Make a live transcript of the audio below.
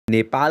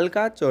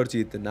नेपालका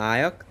चर्चित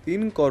नायक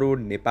 3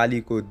 करोड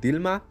नेपालीको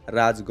दिलमा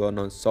राज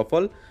गर्न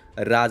सफल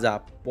राजा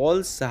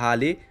पल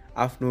शाहले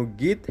आफ्नो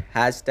गीत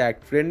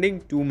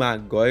 #ट्रेन्डिङ2 मा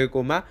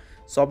गएकोमा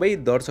सबै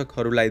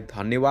दर्शकहरूलाई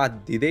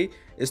धन्यवाद दिँदै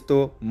यस्तो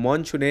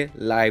मन छुने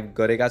लाइभ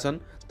गरेका छन्।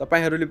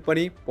 तपाईहरूले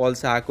पनि पल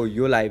शाहको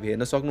यो लाइभ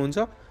हेर्न सक्नुहुन्छ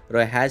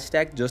र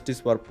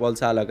 #जस्टिस फर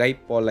पल शाह लगाई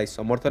पललाई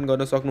समर्थन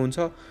गर्न सक्नुहुन्छ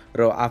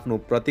र आफ्नो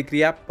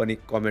प्रतिक्रिया पनि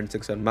कमेन्ट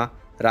सेक्सनमा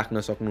राख्न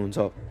सक्नुहुन्छ।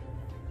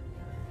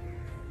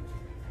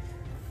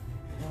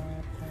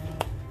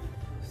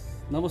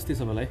 नमस्ते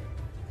सबैलाई।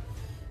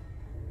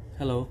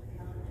 हेलो।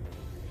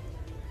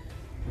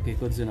 ओके,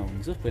 कतिजना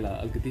हुनुहुन्छ? पहिला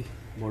अलिकति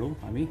बढौँ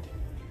हामी।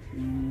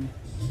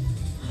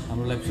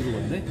 हाम्रो लाइभ सुरु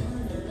भन्दै।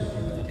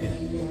 ओके।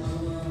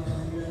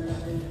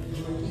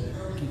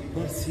 कि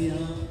पर्सिया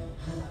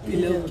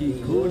पिलो कि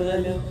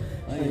घोडाल्यो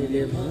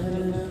अहिले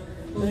भन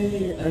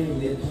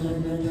अहिले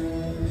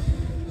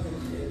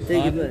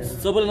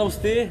सबैलाई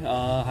नमस्ते।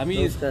 हामी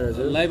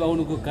लाइभ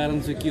आउनुको कारण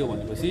चाहिँ के हो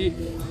भनेपछि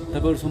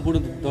तपाईँहरू सम्पूर्ण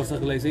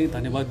दर्शकलाई चाहिँ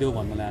धन्यवाद देऊ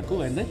भन्नलाई आएको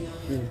होइन।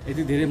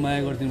 यति धेरै माया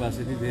गरिदिनु भएको छ,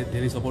 यति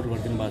धेरै सपोर्ट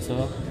गरिदिनु भएको छ।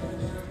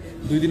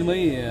 2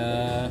 दिनमै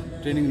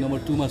ट्रेनिङ नम्बर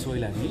 2 मा छौँ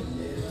अहिले हामी।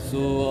 सो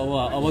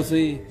अब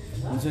चाहिँ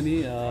हुन्छ नि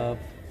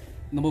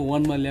नम्बर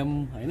 1 मा ल्याऊँ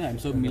होइन। हामी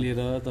सब मिलेर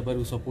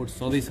तपाईँहरूको सपोर्ट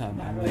सधैँ छ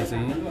हामीलाई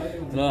चाहिँ।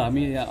 र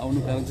हामी यहाँ आउनु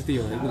कारण चाहिँ त्यही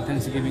हो, एकदम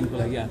थ्याङ्क्स गिभिङको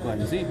लागि आएको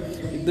हामी चाहिँ।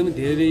 एकदमै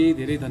धेरै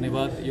धेरै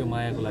धन्यवाद यो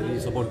मायाको लागि,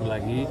 सपोर्टको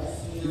लागि,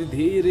 यति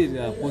धेरै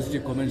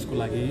पोजिटिभ कमेन्ट्सको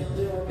लागि,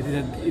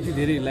 यति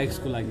धेरै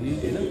लाइक्सको लागि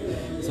होइन।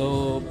 सो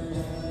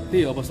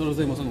त्यही अब सर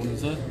चाहिँ मसँग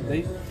हुनुहुन्छ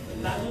है।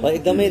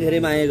 एकदमै धेरै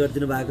माया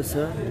गरिदिनु भएको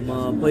छ।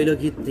 म पहिलो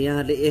गीत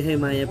यहाँहरूले एहे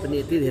माया पनि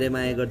यति धेरै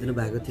माया गरिदिनु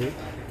भएको थियो।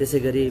 त्यसै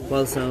गरी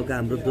पलसँगको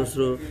हाम्रो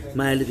दोस्रो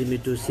मायाले तिमी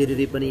टु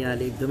सिरिरी पनि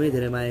यहाँले एकदमै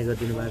धेरै माया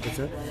गरिदिनु भएको छ।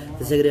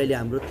 त्यसै गरी अहिले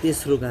हाम्रो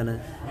तेस्रो गाना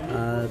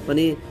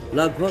पनि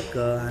लगभग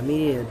हामी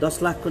 10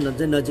 लाखको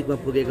नजिकमा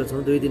पुगेको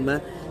छौँ। 2 दिनमा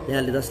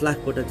यहाँले 10 लाख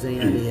पटक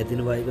चाहिँ यहाँले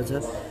हेरिदिनु भएको छ।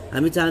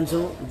 हामी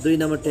चाहन्छौँ 2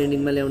 नम्बर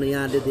ट्रेन्डिङमा ल्याउन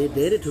यहाँले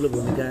धेरै ठुलो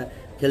भूमिका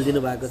खेलिदिनु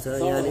भएको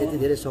छ। यहाँले यति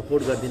धेरै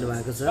सपोर्ट गरिदिनु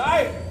भएको छ।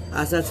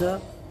 आशा छ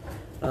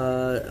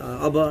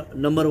अब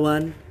नम्बर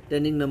 1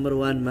 ट्रेनिङ नम्बर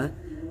 1 मा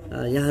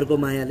यहाँहरूको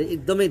मायाले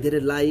एकदमै धेरै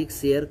लाइक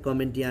सेयर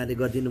कमेन्ट यहाँले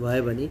गरिदिनु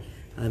भयो भने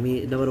हामी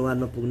नम्बर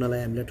 1 मा पुग्नलाई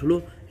हामीलाई ठुलो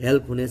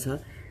हेल्प हुनेछ।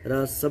 र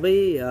सबै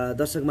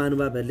दर्शक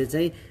महानुभावहरूले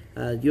चाहिँ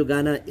यो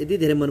गाना यति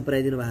धेरै मन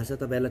पराइदिनु भएको छ,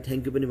 तपाईँहरूलाई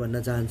थ्याङ्क यू पनि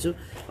भन्न चाहन्छु।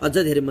 अझ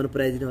धेरै मन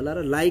पराइदिनु होला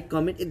र लाइक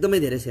कमेन्ट एकदमै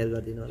धेरै सेयर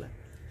गरिदिनु होला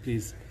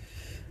प्लिज।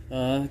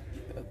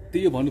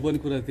 त्यही भन्नुपर्ने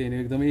कुरा त्यही नै,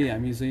 एकदमै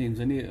हामी चाहिँ हुन्छ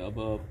नि अब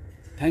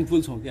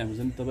थ्याङ्कफुल छौँ कि हामी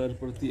चाहिँ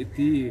तपाईँहरूप्रति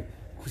यति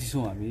खुसी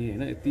छौँ हामी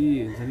होइन। यति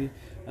हुन्छ नि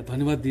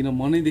धन्यवाद दिन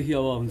मनैदेखि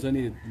अब हुन्छ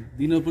नि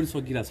दिन पनि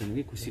सकिरहेको छैन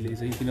कि खुसीले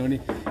चाहिँ, किनभने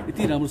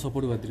यति राम्रो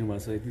सपोर्ट गरिदिनु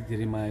भएको छ, यति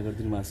धेरै माया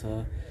गरिदिनु भएको छ।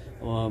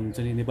 अब हुन्छ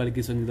नि नेपाली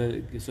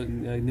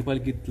नेपाली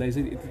गीतलाई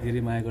चाहिँ यति धेरै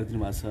माया गरिदिनु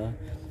भएको छ,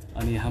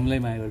 अनि हामीलाई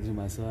माया गरिदिनु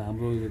भएको छ।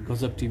 हाम्रो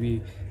गजब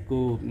टिभीको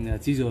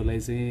चिजहरूलाई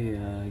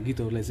चाहिँ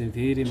गीतहरूलाई चाहिँ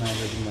धेरै माया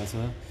गरिदिनु भएको छ।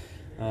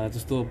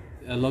 जस्तो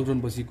लकडाउन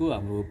पछिको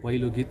हाम्रो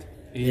पहिलो गीत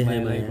यही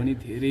मायालाई पनि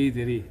धेरै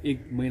धेरै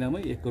 1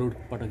 महिनामै 1 करोड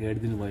पटक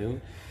हेरिदिनु भयो।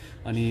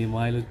 अनि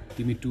मायाले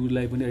तिमी 2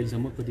 लाई पनि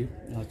अहिलेसम्म कति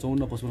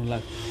 54-55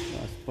 लाख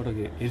पटक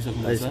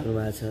हेरिसक्नु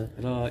भएको छ।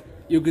 र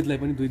यो गीतलाई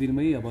पनि 2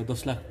 दिनमै अब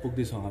 10 लाख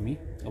पुग्दैछौँ हामी।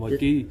 अब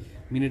केही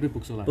मिनेटमै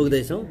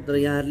पुग्दैछौँ। तर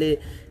यहाँहरूले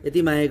यति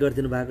माया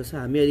गरिदिनु भएको छ।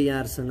 हामी अहिले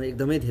यहाँहरूसँग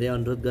एकदमै धेरै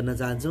अनुरोध गर्न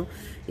चाहन्छौँ,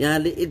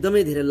 यहाँहरूले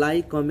एकदमै धेरै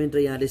लाइक कमेन्ट र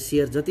यहाँले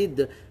सेयर जति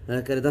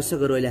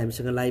दर्शकहरू अहिले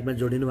हामीसँग लाइभमा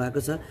जोडिनु भएको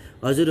छ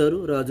हजुरहरू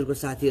र हजुरको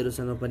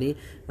साथीहरूसँग पनि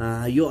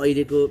यो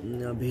अहिलेको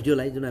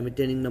भिडियोलाई जुन हामी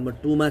ट्रेनिङ नम्बर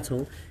 2 मा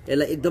छौँ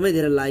यसलाई एकदमै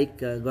धेरै लाइक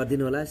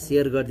गरिदिनु होला,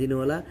 सेयर गरिदिनु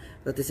होला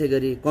र त्यसै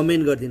गरी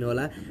कमेन्ट गरिदिनु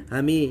होला।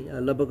 हामी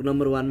लगभग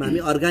नम्बर 1 मा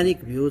हामी अर्गानिक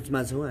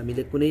भ्युजमा छौँ।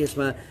 हामीले कुनै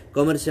यसमा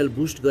कमर्सियल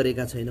बुस्ट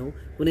गरेका छैनौँ,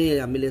 कुनै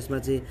हामीले यसमा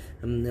चाहिँ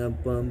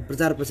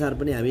प्रचार प्रसार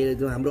पनि हामी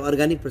एकदम हाम्रो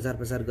अर्गानिक प्रचार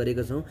प्रसार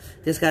गरेका छौँ।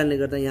 त्यस कारणले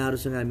गर्दा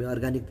यहाँहरूसँग हामी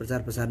अर्गानिक प्रचार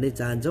प्रसार नै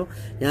चाहन्छौँ।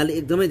 यहाँले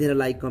एकदमै धेरै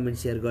लाइक कमेन्ट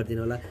सेयर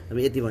गरिदिनु होला,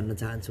 हामी यति भन्न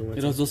चाहन्छौँ।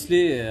 र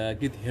जसले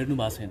गीत हेर्नु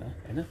भएको छैन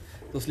होइन,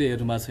 जसले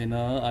हेर्नु भएको छैन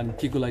अनि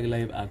के को लागि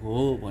लाइभ आएको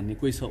हो भन्ने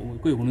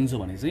कोही हुनुहुन्छ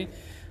भने चाहिँ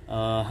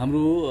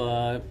हाम्रो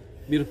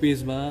मेरो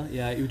पेजमा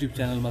या युट्युब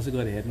च्यानलमा चाहिँ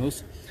गएर हेर्नुहोस्।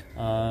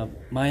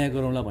 माया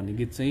गरौँला भन्ने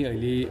गीत चाहिँ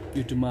अहिले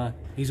युट्युबमा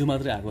हिजो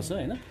मात्रै आएको छ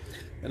होइन।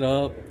 र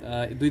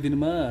 2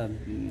 दिनमा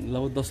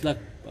लगभग 10 लाख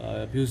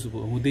भ्युज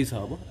हुँदैछ,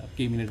 अब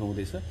केही मिनटमा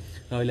हुँदैछ।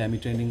 र अहिले हामी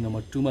ट्रेन्डिङ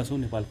नम्बर 2 मा छौँ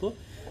नेपालको।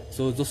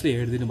 सो जसले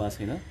हेरिदिनु भएको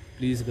छैन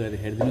प्लिज गएर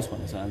हेरिदिनुहोस्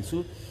भन्न चाहन्छु।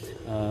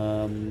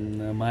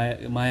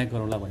 माया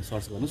गरौँला भनेर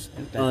सर्च गर्नुहोस्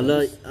ल।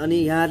 अनि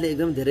यहाँहरूले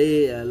एकदम धेरै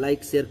लाइक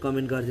सेयर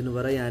कमेन्ट गरिदिनु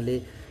भयो। यहाँले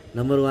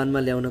नम्बर 1 मा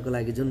ल्याउनको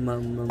लागि जुन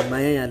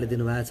माया यहाँले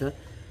दिनुभएको छ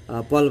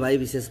पल भाइ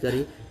विशेष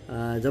गरी,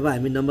 जब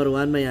हामी नम्बर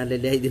 1 मा यहाँले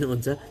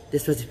ल्याइदिनुहुन्छ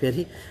त्यसपछि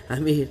फेरि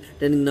हामी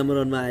ट्रेनिङ नम्बर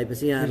 1 मा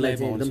आएपछि यहाँहरूलाई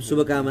चाहिँ एकदम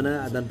शुभकामना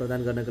आदान प्रदान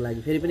गर्नको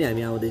लागि फेरि पनि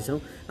हामी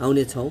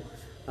आउनेछौँ।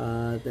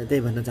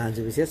 त्यही भन्न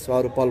चाहन्छु विशेष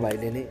अरू पल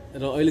भाइले नै।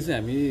 र अहिले चाहिँ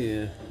हामी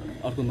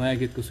अर्को नयाँ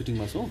गीतको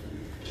सुटिङमा छौँ।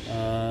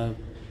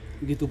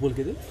 गीतको बोल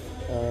के थियो?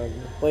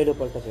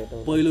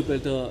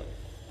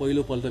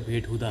 पहिलोपल्ट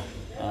भेट हुँदा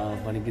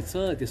भन्ने गीत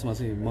छ। त्यसमा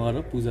चाहिँ म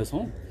र पूजा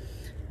छौँ।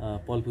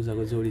 पल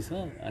पूजाको जोडी छ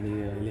अनि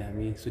अहिले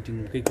हामी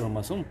सुटिङकै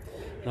क्रममा छौँ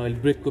र अहिले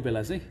ब्रेकको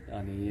बेला चाहिँ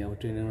अनि अब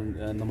ट्रेन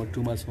नम्बर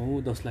 2 मा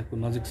छौँ 10 लाखको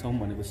नजिक छौँ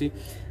भनेपछि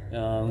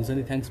हुन्छ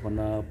नि थ्याङ्क्स भन्न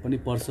पनि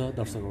पर्छ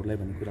दर्शकहरूलाई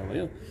भन्ने कुरा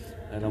भयो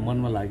र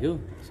मनमा लाग्यो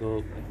सो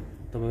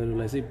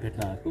तपाईँहरूलाई चाहिँ भेट्न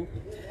आएको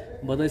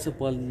बधाई छ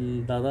पल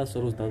दादा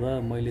सरोज दादा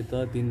मैले त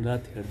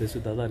दिनरात हेर्दैछु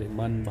दादा रे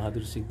मान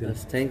बहादुर सिंह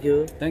थ्याङ्क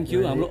यू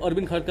हाम्रो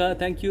अरविन्द खड्का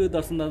थ्याङ्क यू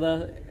दर्शन दादा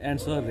एन्ड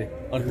सर रे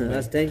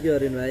थ्याङ्क यू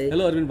अरविन्द भाइ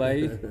हेलो अरविन्द भाइ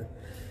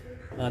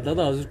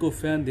दादा हजुरको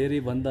फ्यान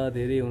धेरैभन्दा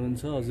धेरै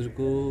हुनुहुन्छ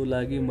हजुरको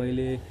लागि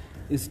मैले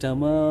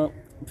इन्स्टामा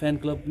फ्यान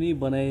क्लब पनि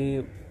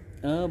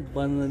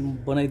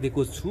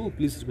बनाइदिएको छु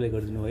प्लिज रिप्लाई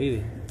गरिदिनु है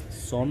रे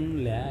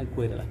सोनल्या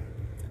Koirala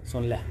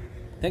सोनल्या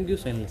thank you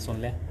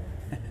सोनल्या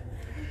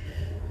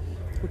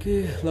okay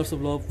lots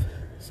of love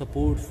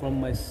support from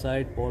my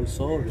side पल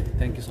sir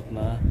thank you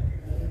Sapna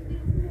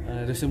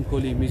Resham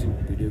Kohli music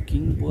video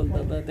king पल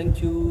दादा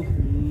थ्याङ्क यू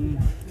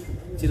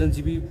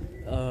चिरञ्जीवी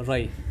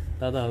राई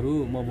दादाहरू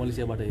म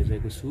मलेसियाबाट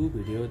हेरिरहेको छु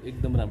भिडियो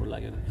एकदम राम्रो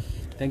लाग्यो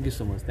thank you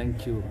so much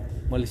thank you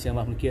मलेसियामा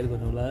आफ्नो केयर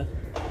गर्नु होला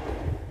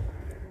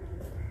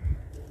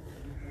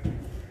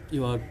यु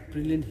आर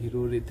ब्रिलियन्ट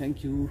हिरो रे thank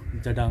you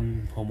जडाङ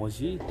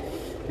फमजी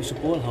mister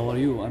pole how are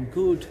you I'm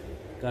good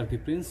Karki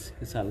prince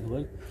के छ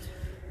हालखबर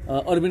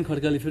अरविन्द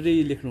खड्काले फेरि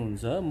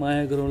लेख्नुहुन्छ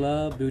माया गरौँला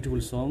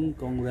ब्युटिफुल सङ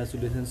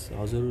कङ्ग्रेचुलेसन्स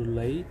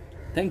हजुरलाई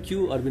थ्याङ्क यू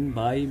अरविन्द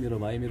भाइ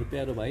मेरो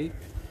प्यारो भाइ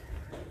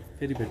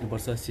फेरि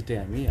भेट्नुपर्छ छिट्टै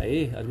हामी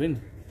है अरविन्द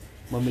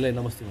मम्मीलाई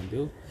नमस्ते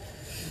भन्थ्यो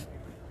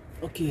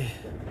ओके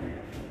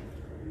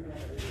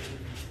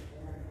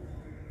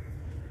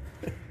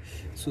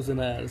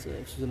सूचना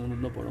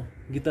नपढौँ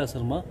गीता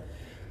शर्मा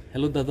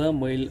हेलो दादा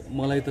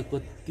मैले त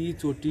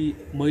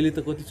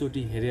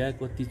कतिचोटि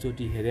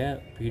हेऱ्या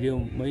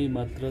भिडियोमै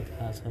मात्र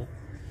थाहा छ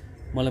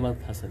मलाई मात्र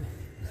थाहा छ अरे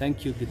thank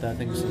you Gita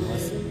thank you so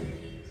much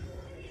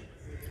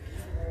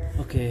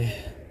okay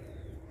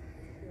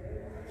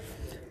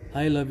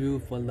I love you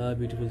फल्दा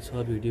beautiful छ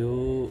भिडियो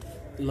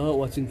ल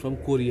watching from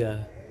Korea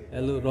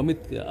hello Ramit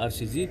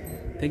RCG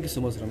thank you so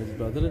much Ramit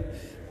brother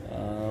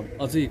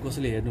अझै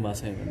कसैले हेर्नु भएको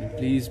छैन भने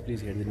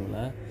प्लिज हेरिदिनु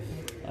होला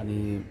अनि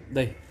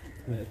दाइ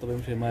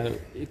तपाईँ फेरि मलाई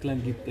एक लाइन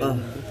गीत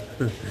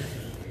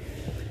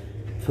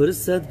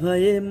फुर्सद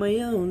भए मै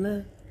आउँला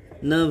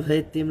नभए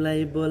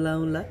तिमीलाई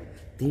बोलाउँला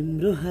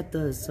तिम्रो हात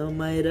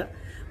समाएर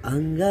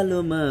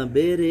अङ्गालोमा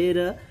बेरेर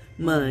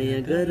माया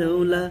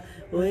गरौँला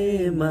ओए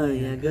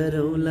माया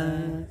गरौँला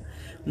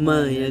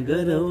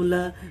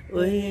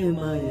ओए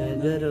माया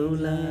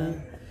गरौँला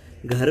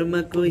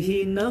घरमा कोही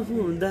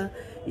नहुँदा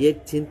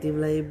एकछिन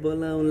तिमीलाई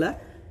बोलाउँला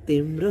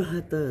तिम्रो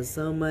हात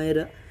समाएर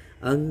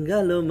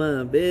अङ्गालोमा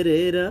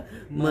बेरेर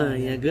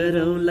माया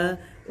गरौँला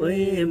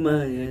ओए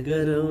माया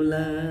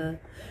गरौँला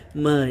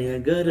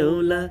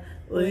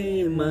ओए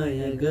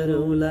माया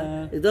गरौँला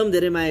एकदम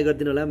धेरै माया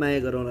गरिदिनु होला माया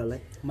गरौँलालाई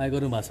माया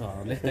गर्नु भएको छ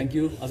उहाँहरूले थ्याङ्क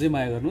यू अझै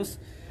माया गर्नुहोस्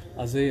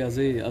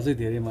अझै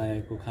धेरै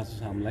मायाको खाँचो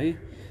छ हामीलाई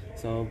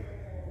सो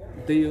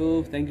त्यही हो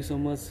thank you so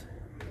much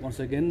once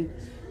again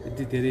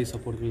यति धेरै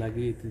सपोर्टको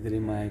लागि यति धेरै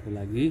मायाको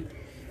लागि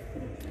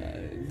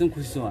एकदम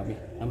खुसी छौँ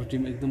हाम्रो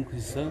टिम एकदम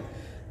खुसी छ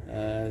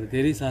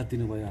धेरै साथ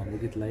दिनुभयो हाम्रो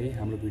गीतलाई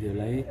हाम्रो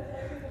भिडियोलाई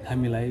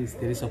हामीलाई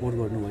धेरै सपोर्ट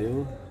गर्नुभयो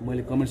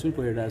मैले कमेन्ट्स पनि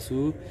पढिरहेको छु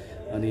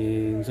अनि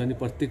हुन्छ नि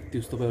प्रत्येक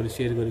त्यो तपाईँहरूले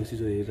सेयर गरेको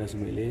चिजहरू हेरिरहेको छु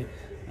मैले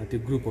त्यो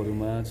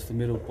ग्रुपहरूमा जस्तो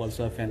मेरो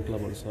पल्सा फ्यान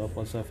क्लबहरू छ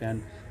पल्सा फ्यान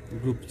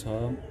ग्रुप छ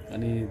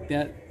अनि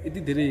त्यहाँ यति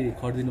धेरै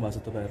खरिदिनु भएको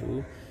छ तपाईँहरू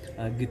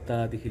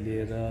गीतादेखि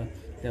लिएर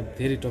त्यहाँ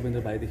धेरै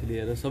टपेन्द्र भाइदेखि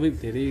लिएर सबै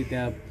धेरै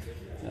त्यहाँ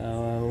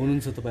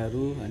हुनुहुन्छ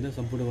तपाईँहरू होइन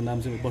सम्पूर्णको नाम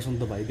चाहिँ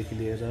बसन्त भाइदेखि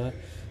लिएर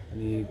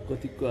अनि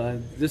कतिको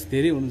जस्ट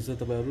धेरै हुनुहुन्छ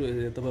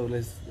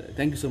तपाईँहरूलाई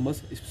thank you so much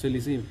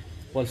specially चाहिँ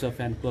पल्सा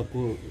फ्यान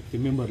क्लबको त्यो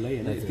मेम्बरलाई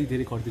होइन यति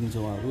धेरै खरिदिनुहुन्छ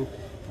उहाँहरू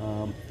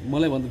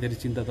मलाई भन्दा धेरै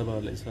चिन्ता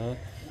तपाईँहरूलाई छ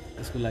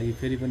यसको लागि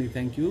फेरि पनि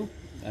थ्याङ्क यू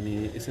अनि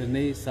यसरी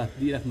नै साथ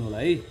दिइराख्नु होला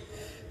है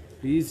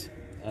प्लिज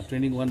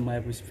ट्रेनिङ 1 मा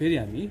आएपछि फेरि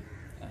हामी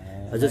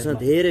हजुरसँग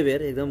धेरै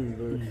बेर एकदम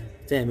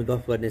चाहिँ हामी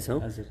गफ गर्नेछौँ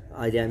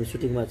अहिले हामी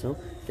सुटिङमा छौँ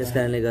त्यस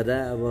कारणले गर्दा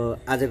अब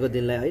आजको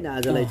दिनलाई होइन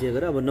आजलाई चाहिँ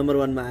गरेर अब नम्बर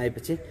 1 मा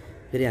आएपछि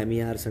फेरि हामी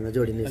यहाँहरूसँग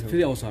जोडिनेछौँ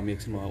फेरि आउँछौँ हामी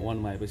एकछिनमा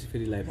 1 मा आएपछि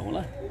फेरि लाइभ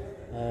आउँला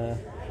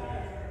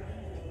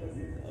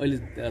अहिले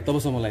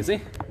तबसम्मलाई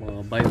चाहिँ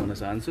म बाहिर हुन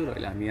चाहन्छु र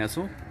अहिले हामी यहाँ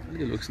छौँ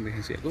अलिकति लोकेसन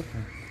देखाइसकेको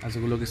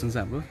आजको लोकेसन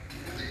चाहिँ हाम्रो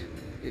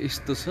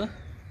यस्तो छ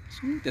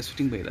त्यहाँ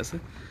सुटिङ भइरहेछ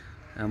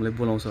हामीलाई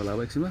बोलाउँछ होला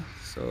अब एकछिनमा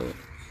सो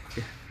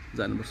ओके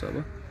जानुपर्छ अब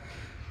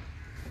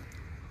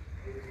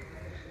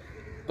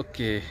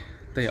ओके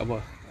त्यही अब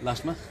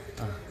लास्टमा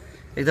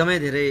एकदमै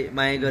धेरै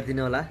माया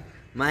गरिदिनु होला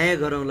माया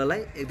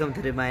गरौँलालाई एकदम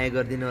धेरै माया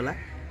गरिदिनु होला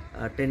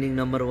ट्रेनिङ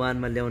नम्बर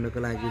 1 मा ल्याउनको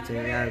लागि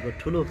चाहिँ यहाँहरूको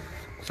ठुलो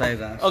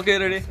सहयोग आयो ओके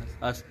रेडी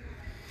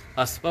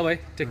हस् बाई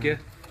टेक केयर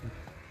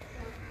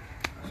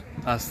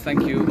हस्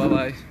थ्याङ्क यू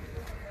बाई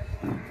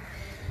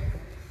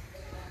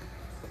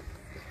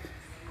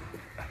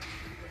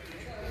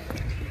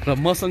र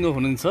मसँग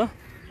हुनुहुन्छ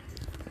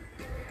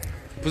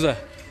पूजा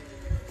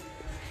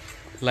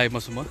लाइभमा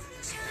छु म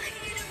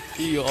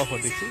कि यो अफर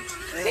देख्छु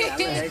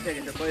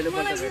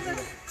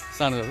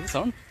सानो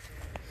साउन्ड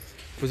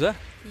पूजा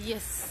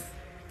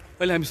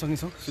अहिले हामी सँगै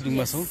छौँ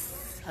सुटिङमा छौँ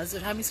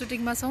हजुर हामी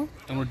सुटिङमा छौँ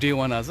हाम्रो डे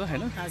 1 आज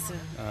हैन हजुर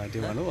डे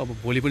 1 हो अब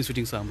भोलि पनि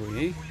सुटिङ छ हाम्रो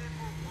यही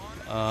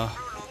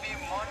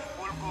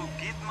को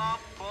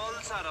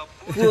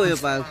हो यो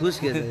पा खुस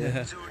के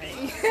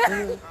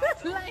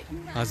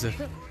हजुर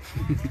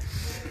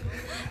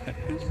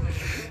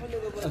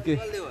ओके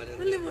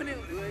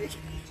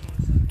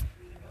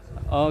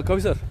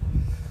कवि सर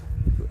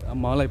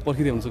मलाई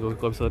पर्खिँदै हुन्छ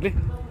कवि सरले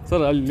सर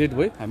अलि लेट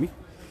भयो हामी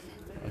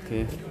ओके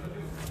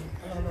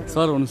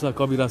सर हुनुहुन्छ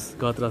कविराज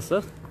गतराज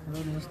सर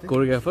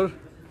कोरियोग्राफर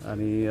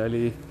अनि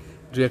अहिले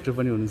डिरेक्टर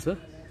पनि हुनुहुन्छ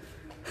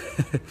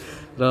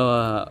र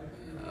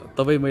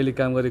तपाईँ मैले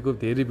काम गरेको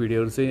धेरै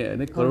भिडियोहरू चाहिँ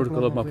होइन करोड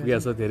क्लबमा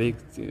पुगेको छ धेरै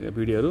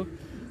भिडियोहरू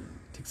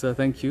ठिक छ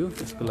थ्याङ्क यू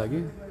त्यसको लागि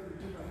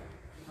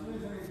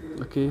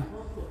ओके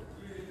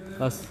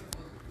हस्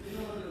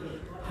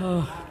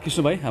कृष्ण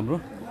भाइ हाम्रो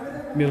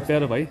मेरो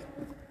प्यारो भाइ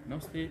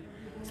नमस्ते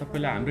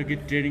सबैलाई हाम्रो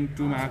गीत ट्रेडिङ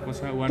 2 मा आएको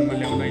छ 1 मा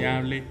ल्याउन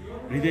यहाँहरूले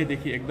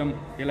हृदयदेखि एकदम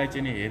यसलाई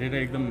चाहिँ नि हेरेर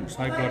एकदम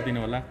सहयोग गरिदिनु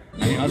होला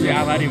अनि अझै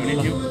आभारी हुने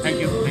थियो थ्याङ्क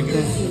यू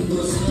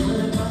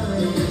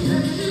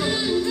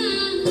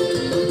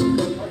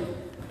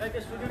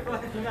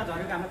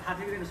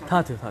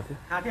थाहा थियो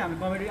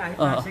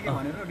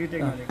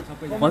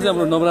म चाहिँ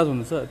हाम्रो नवराज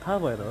हुनुहुन्छ थाहा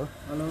भएर हो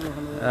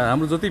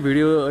हाम्रो जति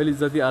भिडियो अहिले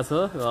जति आछ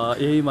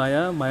यही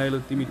माया मायालो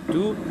तिमी 2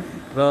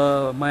 र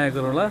माया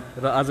गरौँला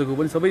र आजको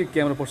पनि सबै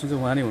क्यामेरा पर्सन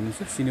चाहिँ उहाँ नै हुनुहुन्छ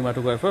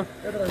सिनेमाटोग्राफर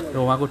र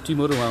उहाँको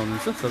टिमहरू उहाँ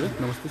हुनुहुन्छ सबै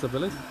नमस्ते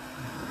सबैलाई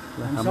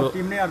हाम्रो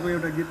टिम नै अर्को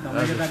एउटा गीत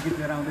धमाकेदार गीत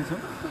लिएर आउँदैछौँ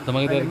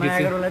धमाकेदार गीत माया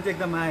गरौँलाई चाहिँ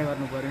एकदम माया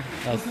गर्नु पर्यो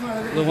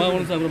र उहाँ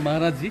हुनुहुन्छ हाम्रो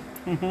महाराजजी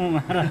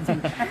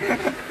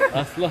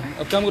हस् ल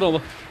अब काम गरौँ अब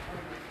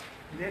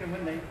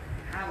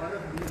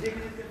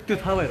त्यो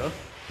थाहा भएर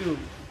त्यो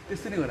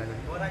त्यस्तै नै गराएको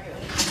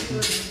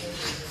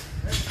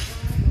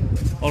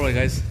all right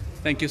guys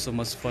thank you so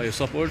much for your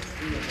support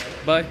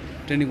by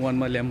training 1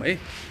 मा ल्याऊँ है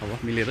अब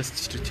मिलेर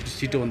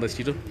छिटोभन्दा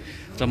छिटो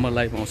जम्मा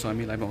लाइभ आउँछौँ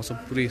हामी लाइभ आउँछौँ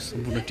पुरै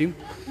सम्पूर्ण टिम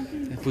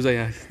पूजा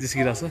यहाँ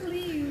जिस्किरहेछ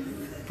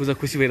पूजा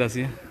खुसी भइरहेछ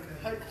यहाँ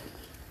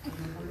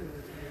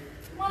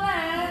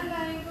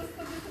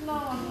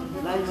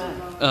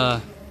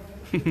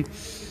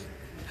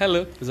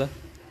हेलो पूजा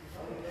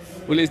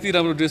उसले यति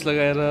राम्रो ड्रेस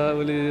लगाएर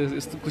उसले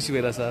यस्तो खुसी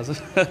भइरहेछ आज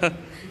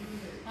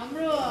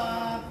हाम्रो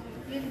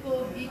फिल्मको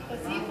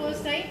गीतपछि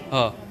फर्स्ट टाइम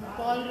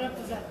पल र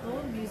पूजाको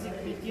म्युजिक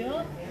भिडियो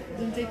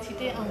जुन चाहिँ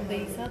छिटै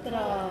आउँदैछ तर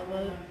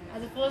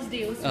आज फर्स्ट डे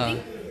हो सुटिङ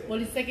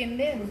भोलि सेकेन्ड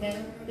डे अनि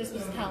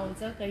त्यसपछि थाहा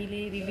हुन्छ कहिले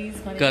रिलिज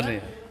भनेर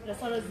र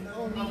सरोज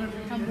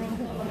हाम्रो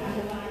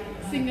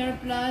सिङ्गर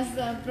प्लस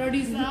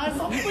प्रड्युसर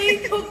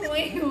सबैको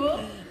कोही हो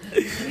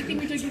यति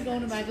मिठो गीत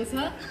गाउनु भएको छ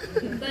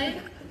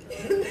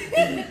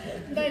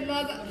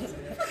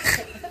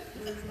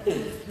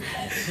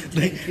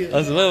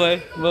हस् बाई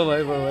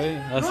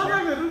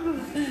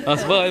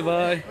हस् by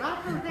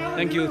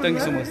thank you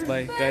so much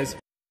by guys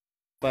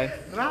by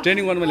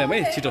training 1 मा ल्याऊँ है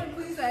छिटो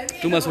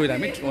 2 मा छोइल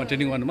हामी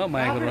ट्रेनिङ 1 मा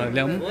माया गरेर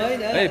ल्याऊँ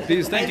है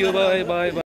प्लिज थ्याङ्क यू बाई